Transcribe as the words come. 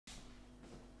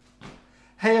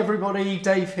Hey everybody,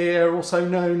 Dave here, also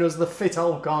known as the fit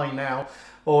old guy now,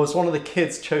 or as one of the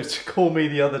kids chose to call me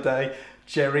the other day,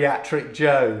 Geriatric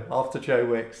Joe, after Joe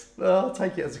Wicks. Well, I'll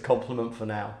take it as a compliment for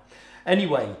now.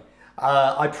 Anyway,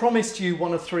 I promised you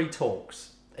one of three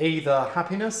talks, either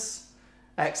happiness,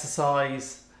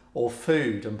 exercise, or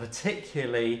food, and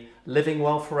particularly living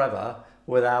well forever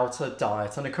without a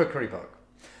diet and a cookery book.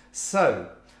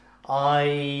 So,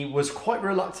 I was quite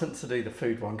reluctant to do the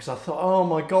food one because I thought, oh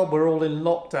my God, we're all in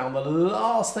lockdown. The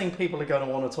last thing people are going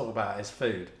to want to talk about is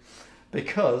food,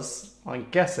 because I'm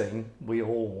guessing we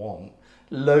all want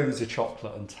loads of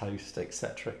chocolate and toast,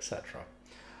 etc., etc.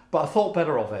 But I thought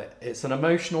better of it. It's an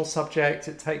emotional subject.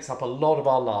 It takes up a lot of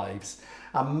our lives.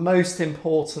 And most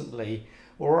importantly,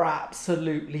 we're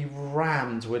absolutely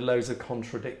rammed with loads of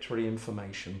contradictory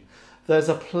information. There's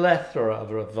a plethora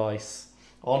of advice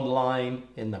online,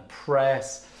 in the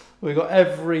press. We've got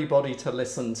everybody to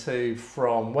listen to,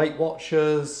 from Weight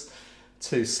Watchers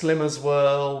to Slimmer's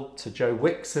World to Joe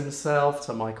Wicks himself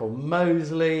to Michael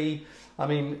Mosley. I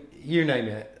mean, you name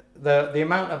it. The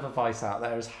amount of advice out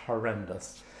there is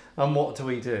horrendous. And what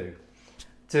do?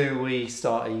 Do we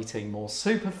start eating more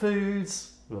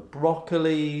superfoods, the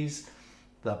broccolis,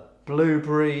 the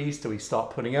blueberries? Do we start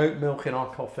putting oat milk in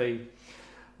our coffee?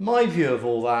 My view of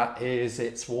all that is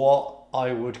it's what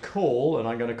I would call, and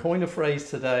I'm going to coin a phrase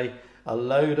today, a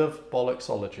load of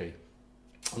Bolloxology.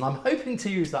 And I'm hoping to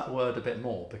use that word a bit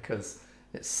more because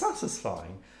it's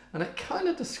satisfying and it kind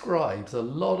of describes a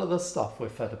lot of the stuff we're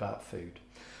fed about food.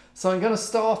 So I'm going to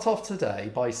start off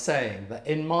today by saying that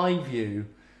in my view,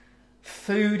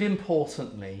 food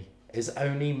importantly is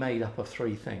only made up of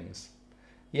three things.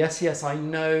 Yes, I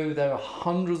know there are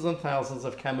hundreds and thousands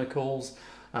of chemicals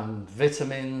and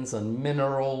vitamins and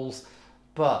minerals,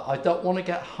 but I don't want to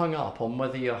get hung up on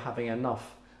whether you're having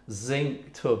enough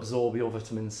zinc to absorb your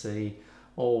vitamin C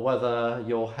or whether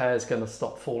your hair's going to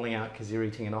stop falling out because you're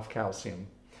eating enough calcium.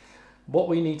 What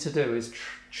we need to do is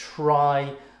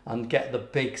try and get the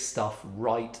big stuff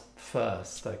right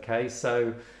first, okay?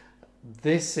 So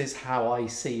this is how I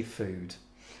see food,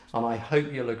 and I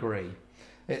hope you'll agree.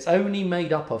 It's only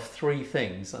made up of three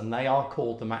things, and they are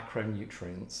called the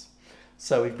macronutrients.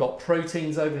 So we've got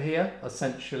proteins over here,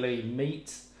 essentially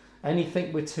meat,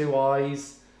 anything with two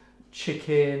eyes,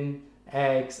 chicken,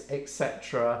 eggs,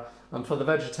 etc. And for the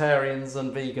vegetarians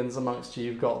and vegans amongst you,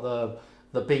 you've got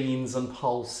the beans and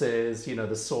pulses, you know,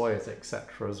 the soyas,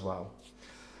 etc. as well.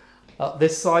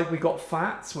 This side we've got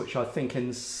fats, which I think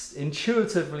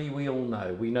intuitively we all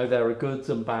know. We know there are good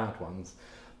and bad ones.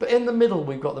 But in the middle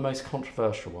we've got the most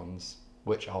controversial ones,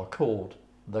 which are called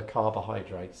the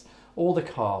carbohydrates or the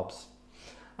carbs.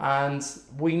 And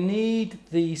we need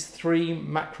these three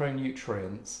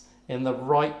macronutrients in the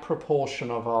right proportion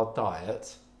of our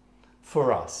diet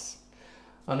for us.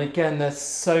 And again, there's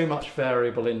so much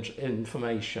variable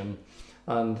information.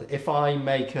 And if I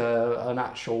make an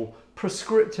actual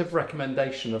prescriptive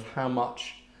recommendation of how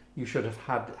much you should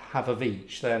have of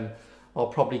each, then I'll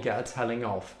probably get a telling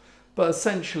off. But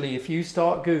essentially, if you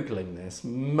start Googling this,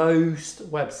 most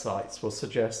websites will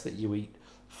suggest that you eat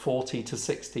 40 to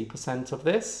 60% of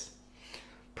this,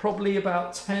 probably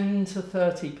about 10 to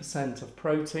 30% of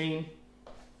protein,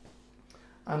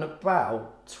 and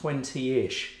about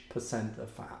 20-ish% of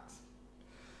fat.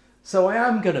 So I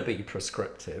am going to be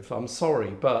prescriptive, I'm sorry,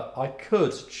 but I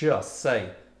could just say,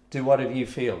 do whatever you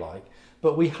feel like,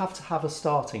 but we have to have a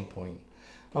starting point.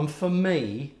 And for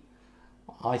me,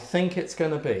 I think it's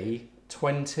going to be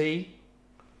 20,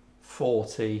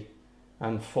 40,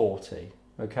 and 40.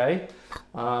 Okay,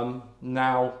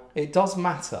 now it does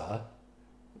matter,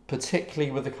 particularly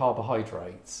with the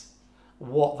carbohydrates,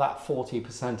 what that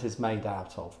 40% is made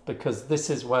out of, because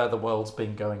this is where the world's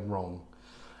been going wrong.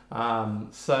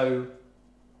 So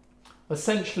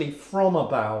essentially from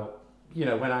about, you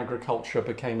know, when agriculture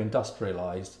became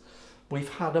industrialized, we've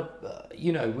had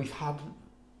we've had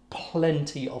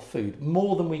plenty of food,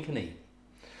 more than we can eat.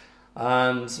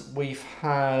 And we've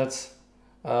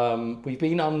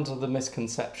been under the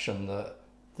misconception that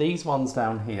these ones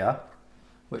down here,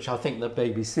 which I think the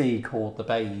BBC called the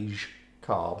beige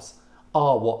carbs,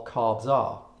 are what carbs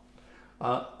are.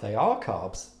 They are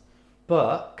carbs,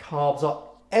 but carbs are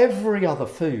every other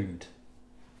food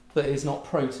that is not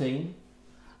protein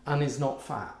and is not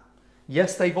fat.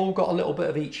 Yes, they've all got a little bit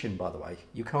of each in, by the way.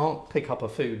 You can't pick up a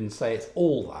food and say it's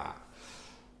all that.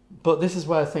 But this is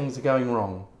where things are going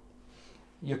wrong.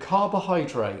 Your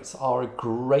carbohydrates are a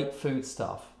great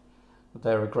foodstuff.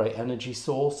 They're a great energy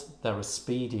source. They're a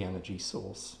speedy energy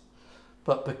source.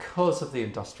 But because of the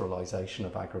industrialization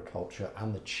of agriculture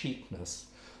and the cheapness,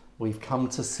 we've come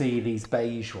to see these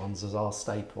beige ones as our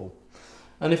staple.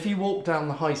 And if you walk down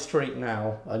the high street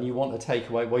now and you want a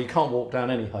takeaway, well, you can't walk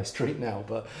down any high street now,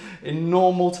 but in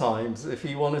normal times, if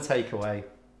you want a takeaway,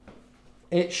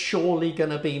 it's surely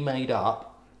going to be made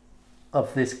up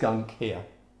of this gunk here.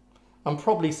 And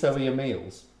probably so are your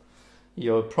meals.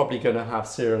 You're probably going to have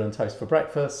cereal and toast for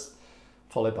breakfast,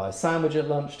 followed by a sandwich at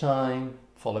lunchtime,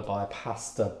 followed by a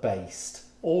pasta-based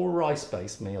or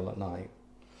rice-based meal at night.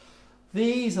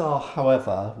 These are,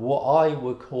 however, what I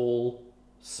would call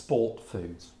sport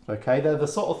foods. Okay, they're the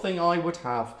sort of thing I would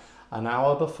have an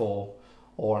hour before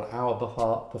or an hour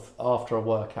after a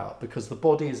workout, because the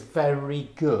body is very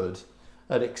good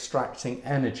at extracting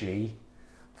energy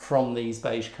from these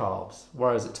beige carbs,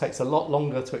 whereas it takes a lot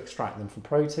longer to extract them from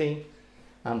protein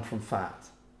and from fat.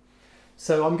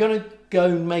 So I'm going to go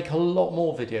and make a lot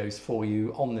more videos for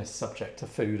you on this subject of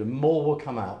food, and more will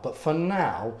come out. But for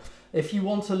now, if you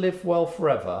want to live well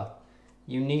forever,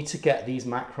 you need to get these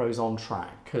macros on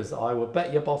track, because I would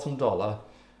bet your bottom dollar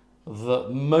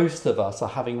that most of us are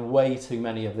having way too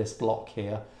many of this block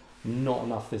here, not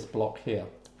enough this block here,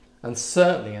 and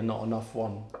certainly not enough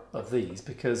one of these,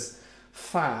 because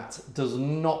fat does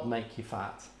not make you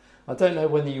fat. I don't know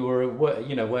when you were,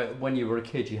 when you were a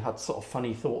kid, you had sort of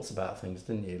funny thoughts about things,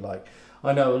 didn't you? Like,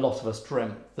 I know a lot of us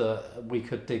dreamt that we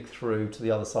could dig through to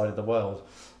the other side of the world.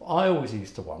 I always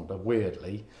used to wonder,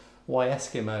 weirdly, why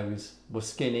Eskimos were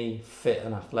skinny, fit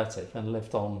and athletic and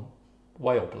lived on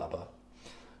whale blubber,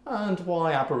 and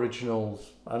why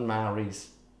Aboriginals and Maoris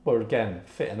were again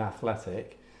fit and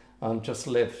athletic and just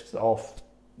lived off,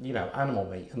 animal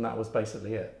meat, and that was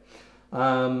basically it.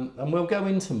 And we'll go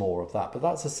into more of that, but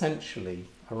that's essentially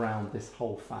around this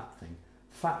whole fat thing.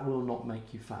 Fat will not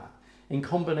make you fat. In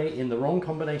the wrong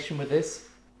combination with this,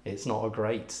 it's not a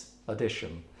great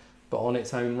addition, but on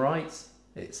its own right,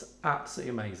 it's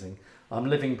absolutely amazing. I'm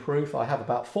living proof. I have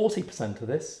about 40% of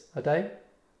this a day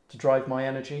to drive my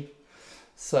energy.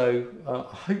 So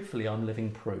hopefully I'm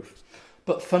living proof.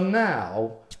 But for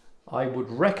now, I would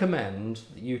recommend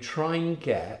that you try and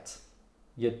get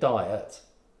your diet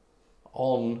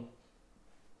on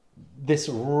this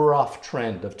rough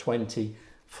trend of 20,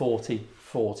 40,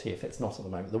 40 if it's not at the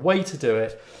moment. The way to do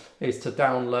it is to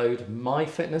download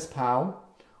MyFitnessPal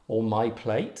or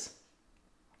MyPlate,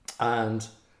 and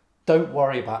don't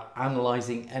worry about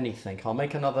analysing anything. I'll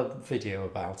make another video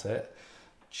about it.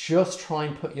 Just try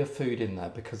and put your food in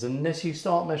there, because unless you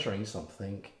start measuring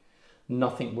something,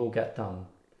 nothing will get done.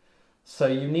 So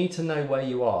you need to know where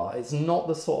you are. It's not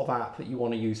the sort of app that you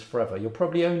want to use forever. You'll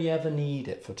probably only ever need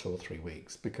it for 2 or 3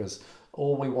 weeks, because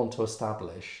all we want to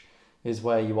establish is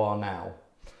where you are now.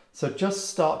 So just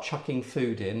start chucking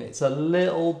food in. It's a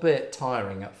little bit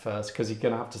tiring at first, because you're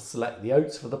going to have to select the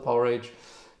oats for the porridge,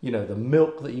 the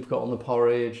milk that you've got on the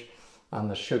porridge,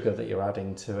 and the sugar that you're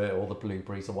adding to it, or the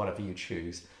blueberries, or whatever you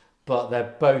choose. But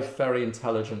they're both very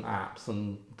intelligent apps,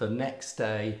 and the next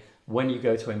day, when you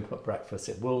go to input breakfast,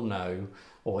 it will know,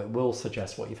 or it will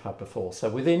suggest what you've had before. So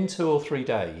within 2 or 3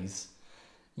 days,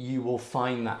 you will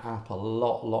find that app a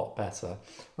lot better.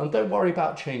 And don't worry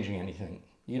about changing anything.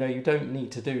 You don't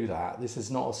need to do that. This is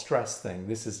not a stress thing.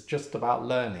 This is just about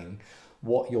learning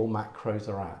what your macros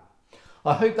are at.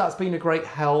 I hope that's been a great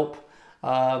help.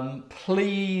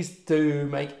 Please do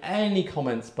make any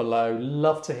comments below.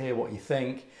 Love to hear what you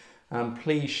think. And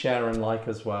please share and like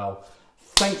as well.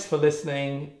 Thanks for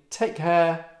listening. Take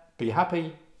care. Be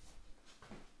happy.